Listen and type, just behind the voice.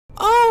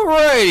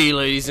Alrighty,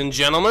 ladies and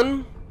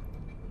gentlemen,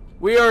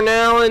 we are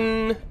now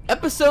in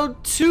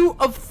episode 2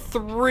 of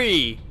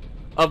 3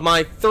 of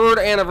my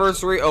 3rd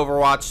anniversary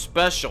Overwatch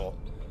special.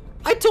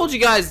 I told you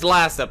guys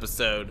last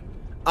episode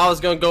I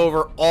was going to go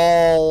over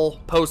all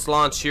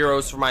post-launch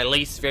heroes from my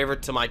least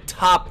favorite to my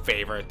top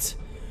favorite,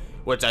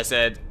 which I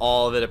said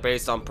all of it are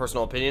based on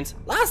personal opinions.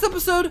 Last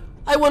episode,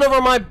 I went over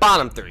my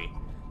bottom 3.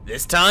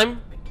 This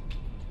time,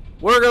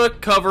 we're going to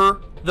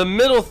cover the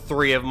middle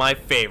 3 of my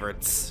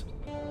favorites.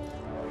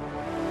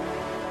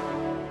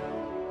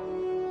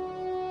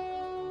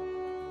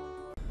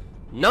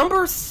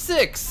 Number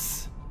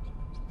 6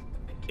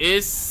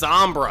 is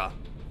Sombra.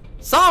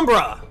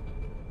 Sombra!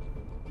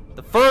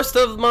 The first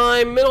of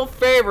my middle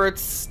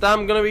favorites that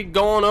I'm gonna be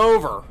going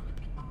over.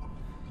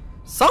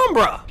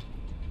 Sombra!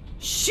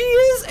 She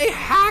is a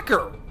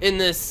hacker in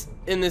this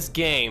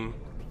game.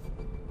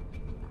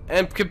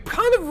 And could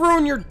kind of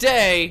ruin your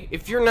day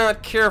if you're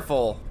not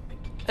careful.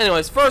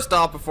 Anyways, first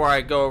off, before I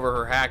go over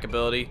her hack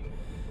ability,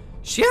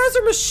 she has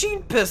her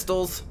machine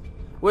pistols,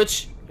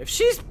 which, if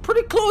she's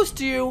pretty close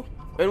to you,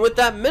 and with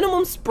that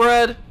minimum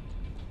spread,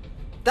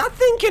 that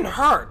thing can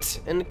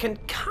hurt, and can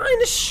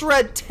kind of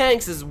shred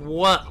tanks as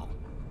well.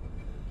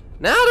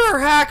 Now to her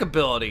hack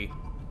ability.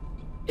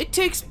 It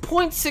takes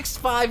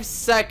 0.65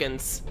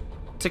 seconds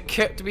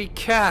to be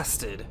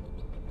casted,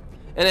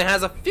 and it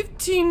has a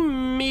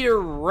 15-meter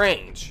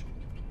range.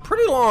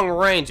 Pretty long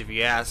range if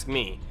you ask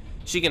me.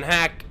 She can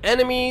hack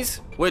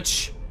enemies,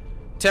 which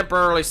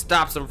temporarily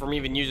stops them from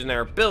even using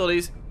their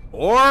abilities,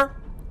 or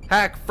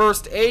hack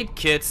first aid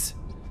kits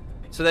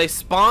so they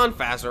spawn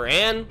faster,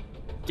 and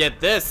get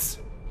this,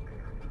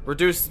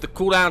 reduces the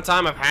cooldown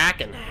time of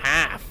hack in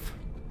half.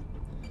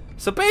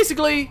 So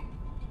basically,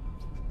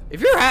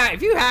 if you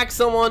hack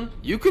someone,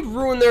 you could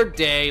ruin their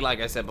day,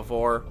 like I said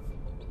before,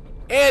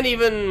 and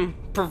even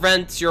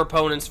prevent your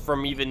opponents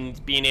from even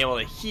being able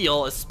to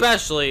heal,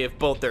 especially if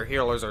both their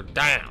healers are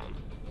down.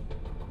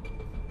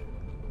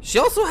 She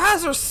also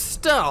has her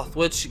stealth,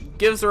 which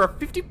gives her a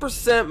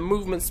 50%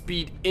 movement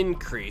speed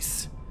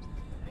increase,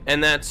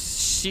 and that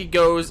she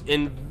goes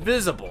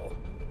invisible.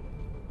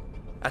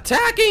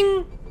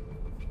 Attacking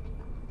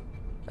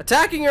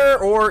her,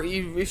 or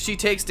if she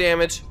takes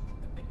damage,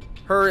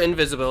 her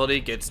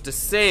invisibility gets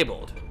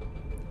disabled.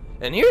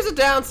 And here's a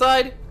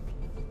downside: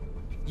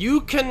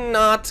 you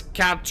cannot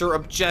capture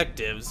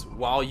objectives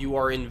while you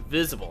are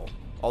invisible.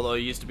 Although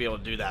you used to be able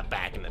to do that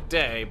back in the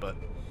day, but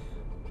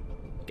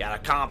gotta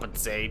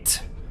compensate.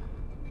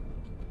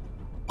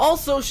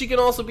 Also, she can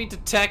also be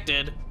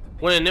detected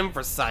when an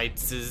infrasight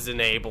is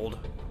enabled.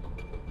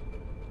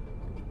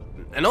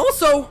 And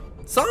also,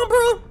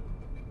 Sombra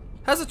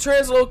has a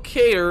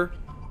translocator,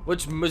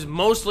 which is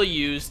mostly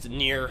used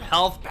near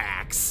health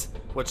packs,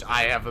 which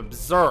I have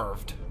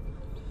observed.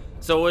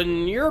 So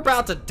when you're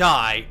about to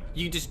die,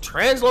 you just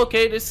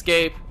translocate,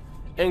 escape,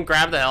 and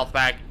grab the health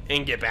pack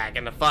and get back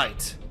in the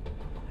fight.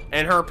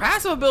 And her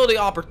passive ability,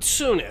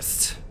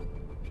 Opportunist,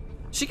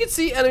 she can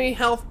see enemy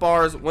health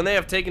bars when they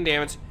have taken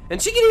damage,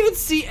 and she can even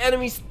see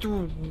enemies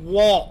through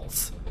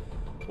walls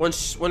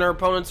when her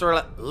opponents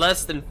are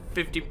less than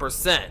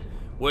 50%,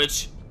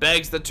 which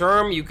begs the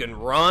term, you can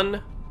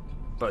run,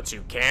 but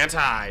you can't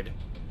hide.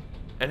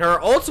 And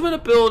her ultimate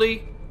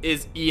ability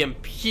is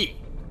EMP,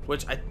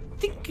 which I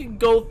think can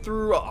go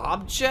through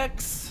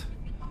objects.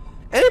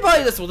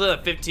 Anybody that's within a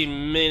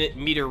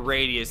 15-meter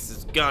radius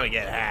is gonna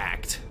get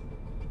hacked.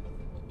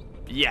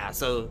 Yeah,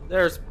 so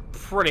there's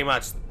pretty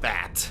much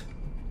that.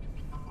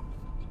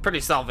 Pretty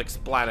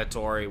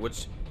self-explanatory,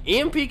 which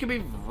EMP can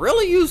be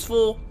really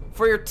useful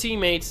for your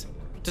teammates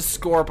to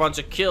score a bunch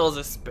of kills,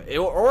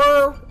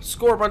 or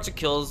score a bunch of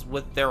kills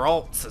with their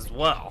ults as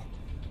well.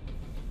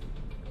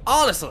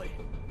 Honestly,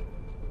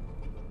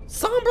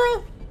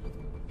 Sombra,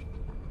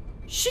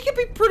 she can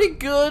be pretty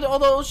good,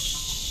 although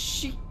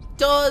she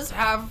does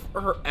have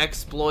her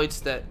exploits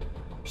that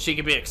she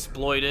can be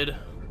exploited.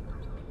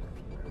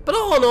 But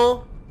all in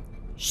all,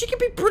 she can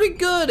be pretty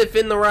good if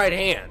in the right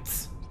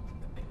hands.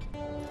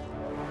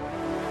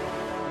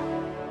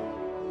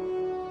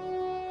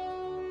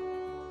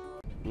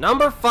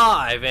 Number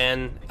 5,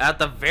 and at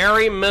the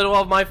very middle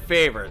of my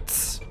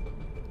favorites,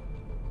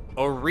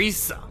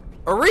 Orisa.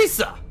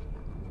 Orisa!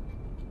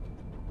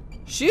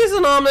 She is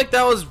an Omnic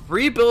that was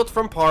rebuilt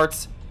from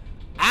parts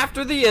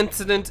after the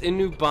incident in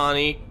New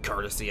Bonnie,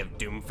 courtesy of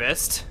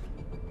Doomfist.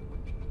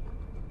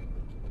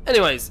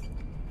 Anyways,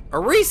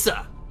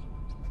 Orisa,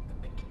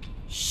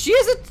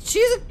 she's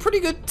a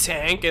pretty good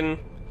tank, and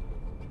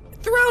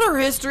throughout her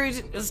history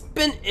it's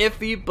been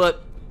iffy,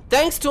 but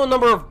thanks to a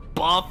number of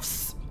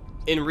buffs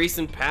in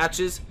recent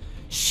patches,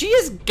 she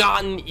has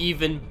gotten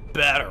even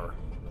better.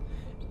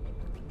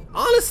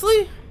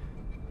 Honestly,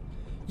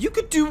 you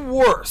could do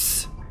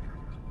worse.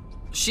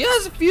 She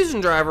has a fusion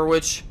driver,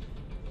 which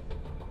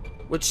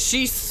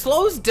she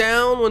slows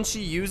down when she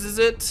uses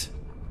it,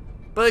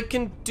 but it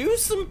can do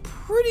some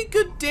pretty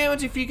good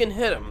damage if you can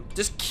hit them.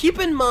 Just keep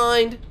in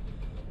mind,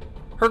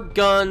 her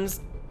guns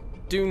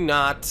do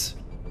not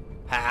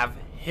have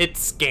hit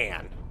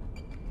scan,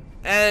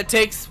 and it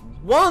takes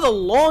one of the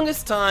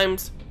longest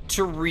times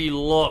to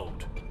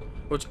reload,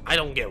 which I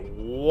don't get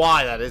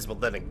why that is,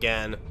 but then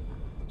again,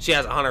 she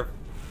has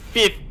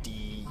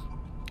 150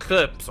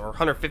 clips, or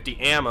 150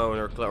 ammo in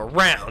her clip, or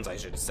rounds, I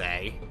should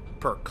say,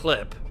 per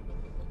clip.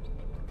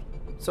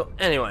 So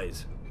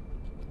anyways,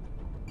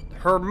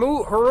 her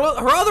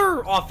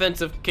other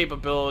offensive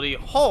capability,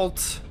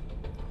 Halt,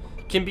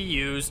 can be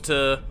used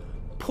to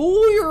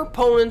pull your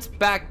opponents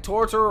back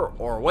towards her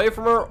or away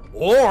from her,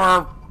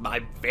 or,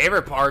 my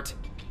favorite part,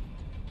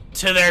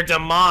 to their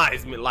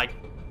demise, like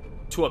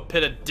to a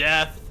pit of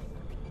death,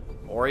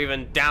 or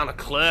even down a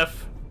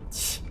cliff.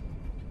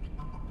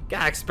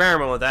 Gotta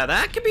experiment with that.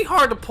 That can be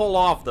hard to pull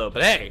off though,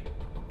 but hey,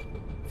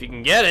 if you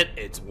can get it,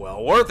 it's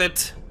well worth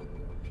it.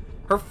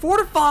 Her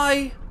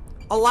Fortify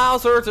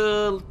allows her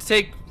to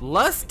take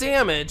less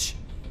damage,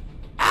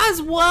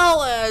 as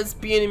well as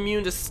being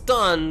immune to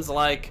stuns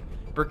like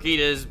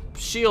Brigida's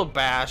Shield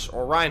Bash,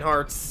 or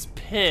Reinhardt's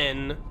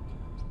Pin,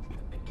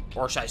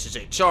 or I should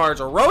say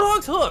Charge, or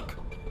Roadhog's Hook.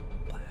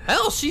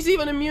 Hell, she's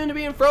even immune to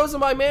being frozen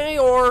by Mei,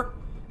 or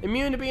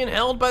immune to being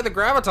held by the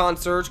Graviton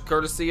Surge,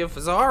 courtesy of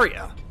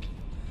Zarya.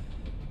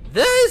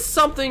 This is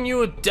something you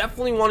would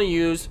definitely want to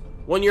use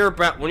when you're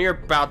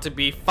about to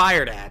be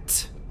fired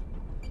at.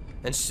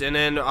 And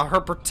then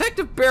her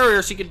protective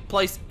barrier she can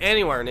place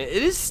anywhere, and it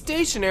is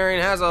stationary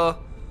and has a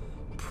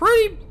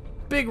pretty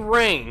big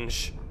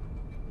range,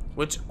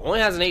 which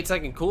only has an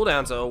 8-second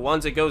cooldown. So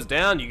once it goes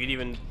down, you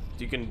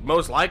can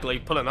most likely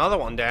put another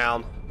one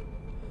down.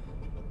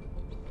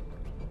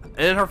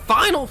 And her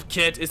final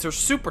kit is her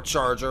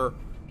Supercharger,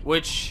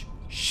 which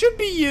should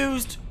be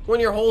used when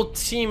your whole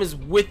team is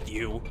with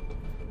you,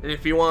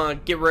 if you want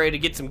to get ready to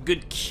get some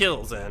good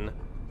kills in.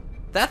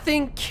 That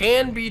thing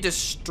can be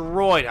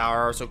destroyed,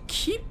 however, so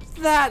keep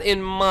that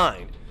in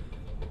mind.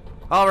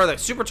 However, the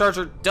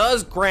Supercharger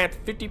does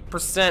grant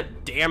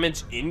 50%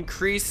 damage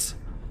increase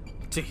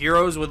to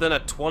heroes within a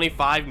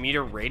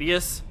 25-meter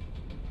radius.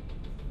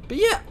 But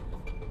yeah,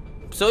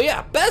 so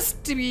yeah,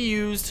 best to be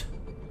used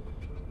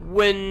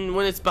when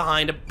it's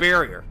behind a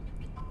barrier.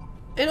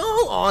 In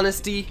all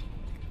honesty,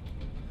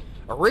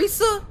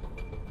 Orisa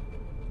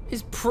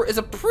is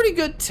a pretty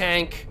good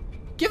tank,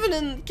 given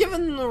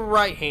the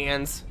right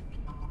hands.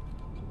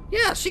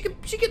 Yeah, she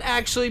could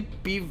actually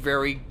be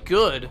very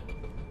good,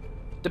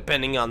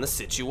 depending on the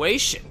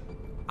situation.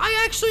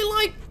 I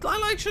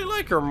actually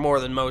like her more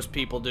than most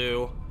people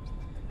do,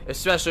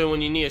 especially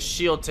when you need a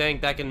shield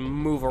tank that can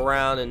move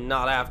around and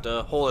not have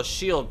to hold a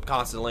shield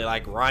constantly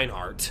like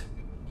Reinhardt.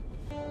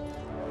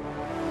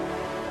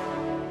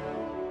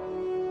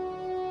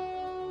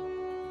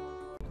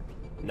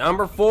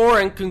 Number 4,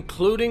 and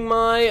concluding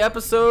my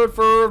episode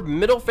for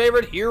middle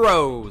favorite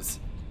heroes,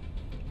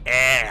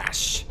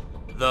 Ashe,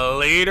 the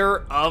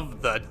leader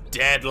of the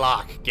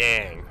Deadlock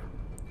Gang.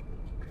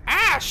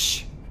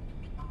 Ashe!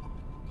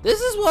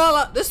 This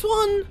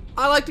one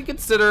I like to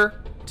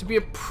consider to be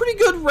a pretty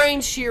good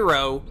ranged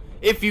hero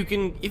if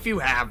you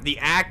have the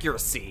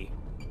accuracy.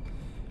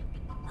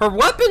 Her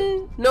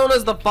weapon, known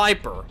as the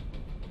Viper,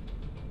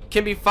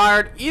 can be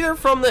fired either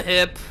from the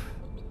hip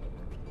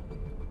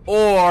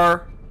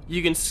or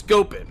you can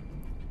scope it.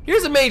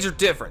 Here's a major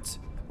difference.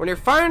 When you're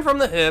firing from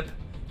the hip,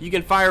 you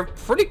can fire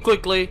pretty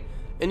quickly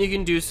and you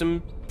can do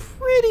some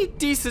pretty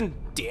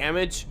decent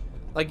damage.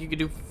 Like you can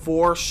do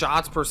 4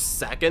 shots per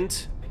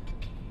second,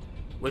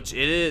 which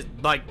it is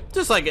like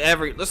just like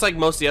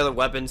most of the other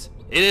weapons,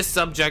 it is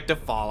subject to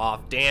fall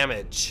off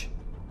damage.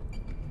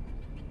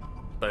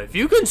 But if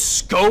you can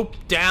scope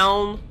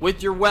down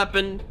with your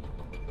weapon,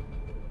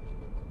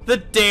 the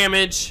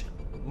damage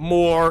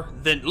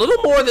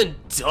little more than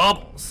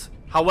doubles.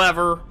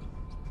 However,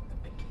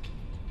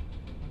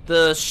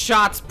 the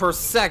shots per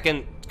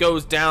second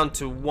goes down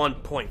to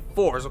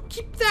 1.4, so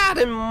keep that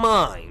in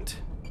mind.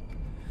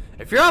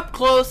 If you're up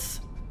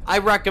close, I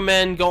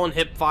recommend going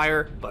hip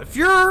fire, but if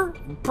you're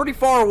pretty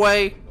far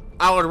away,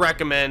 I would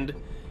recommend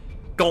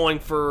going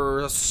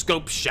for a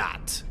scope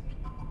shot.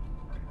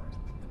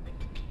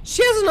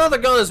 She has another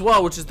gun as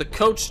well, which is the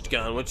coached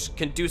gun, which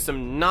can do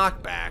some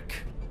knockback.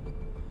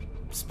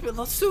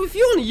 So if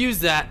you want to use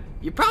that,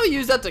 you probably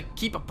use that to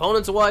keep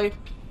opponents away,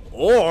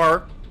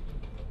 or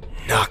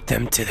knock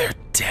them to their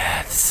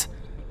deaths.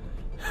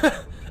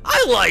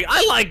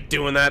 I like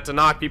doing that, to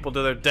knock people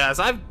to their deaths.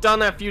 I've done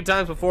that a few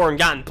times before and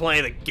gotten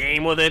play the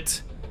game with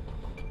it.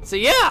 So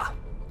yeah,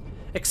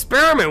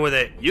 experiment with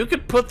it. You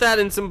could put that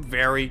in some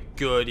very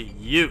good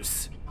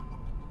use.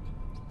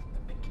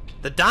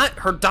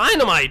 Her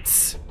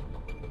dynamites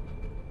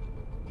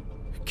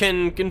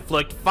can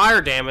inflict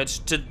fire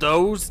damage to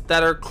those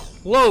that are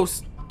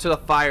close to the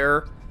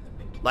fire,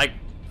 like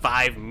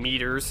 5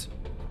 meters,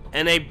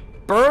 and they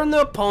burn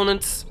the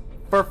opponents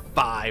for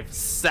 5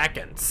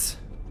 seconds.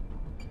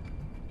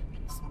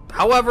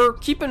 However,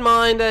 keep in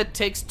mind that it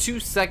takes 2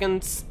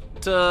 seconds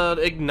to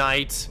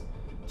ignite,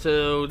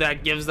 so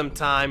that gives them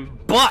time,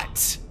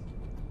 but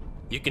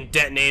you can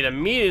detonate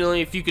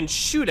immediately if you can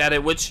shoot at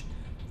it, which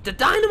the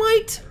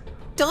dynamite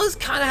does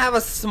kind of have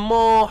a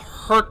small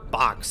hurt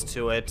box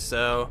to it,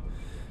 so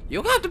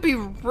you'll have to be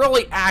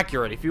really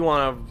accurate if you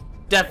want to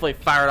definitely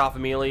fire it off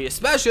immediately,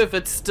 especially if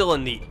it's still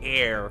in the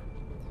air.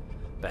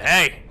 But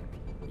hey,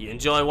 you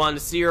enjoy wanting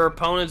to see your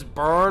opponents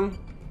burn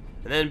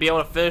and then be able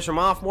to finish them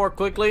off more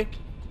quickly?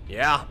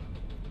 Yeah.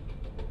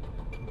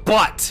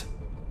 But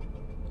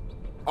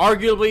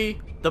arguably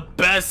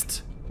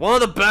one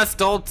of the best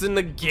ults in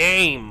the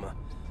game.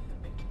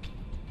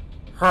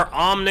 Her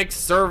Omnic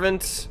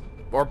servant,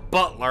 or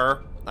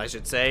butler, I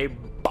should say,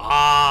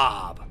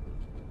 Bob.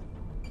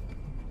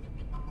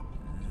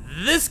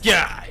 This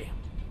guy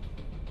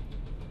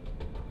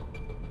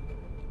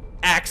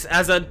acts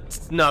as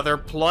another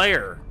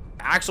player.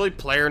 Actually,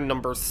 player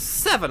number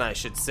 7, I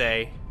should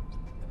say.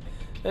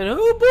 And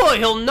oh boy,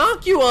 he'll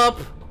knock you up,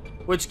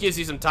 which gives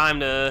you some time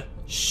to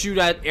shoot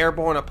at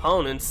airborne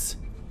opponents.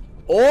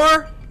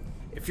 Or,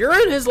 if you're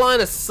in his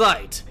line of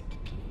sight,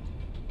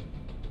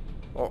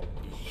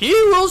 he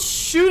will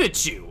shoot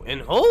at you.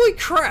 And holy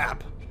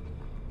crap,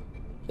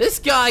 this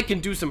guy can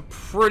do some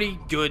pretty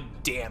good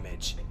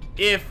damage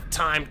if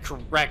timed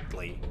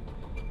correctly.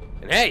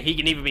 And hey, he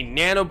can even be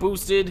nano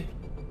boosted,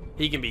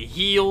 he can be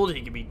healed,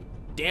 he can be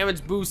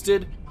damage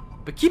boosted.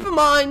 But keep in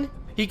mind,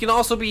 he can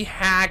also be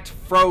hacked,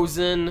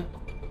 frozen,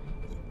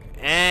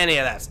 any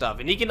of that stuff.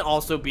 And he can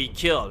also be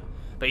killed.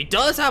 But he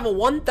does have a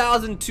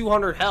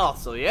 1,200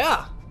 health, so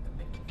yeah.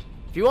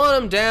 If you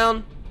want him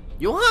down,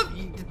 you're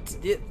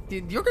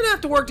gonna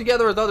have to work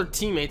together with other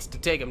teammates to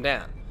take him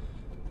down.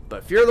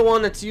 But if you're the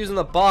one that's using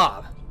the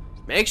Bob,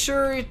 make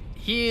sure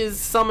he is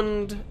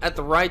summoned at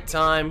the right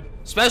time,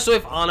 especially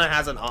if Ana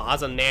has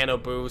a nano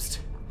boost.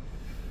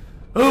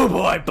 Oh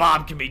boy,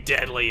 Bob can be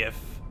deadly if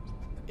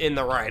in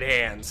the right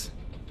hands.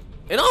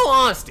 In all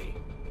honesty,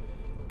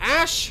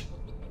 Ashe,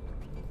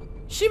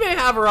 she may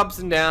have her ups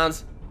and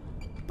downs,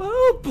 but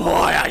oh boy,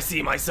 I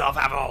see myself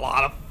having a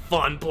lot of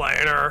fun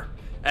playing her,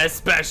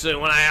 especially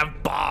when I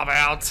have Bob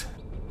out.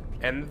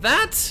 And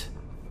that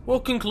will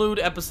conclude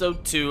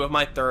episode 2 of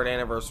my 3rd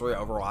anniversary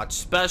Overwatch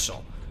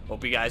special.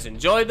 Hope you guys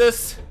enjoyed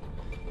this.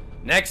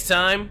 Next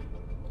time,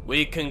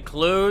 we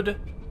conclude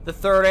the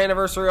 3rd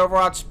anniversary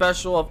Overwatch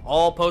special of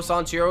all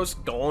post-launch heroes,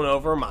 going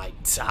over my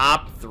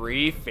top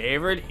 3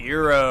 favorite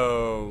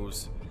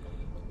heroes.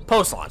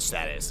 Post-launch,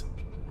 that is.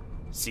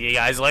 See you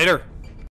guys later.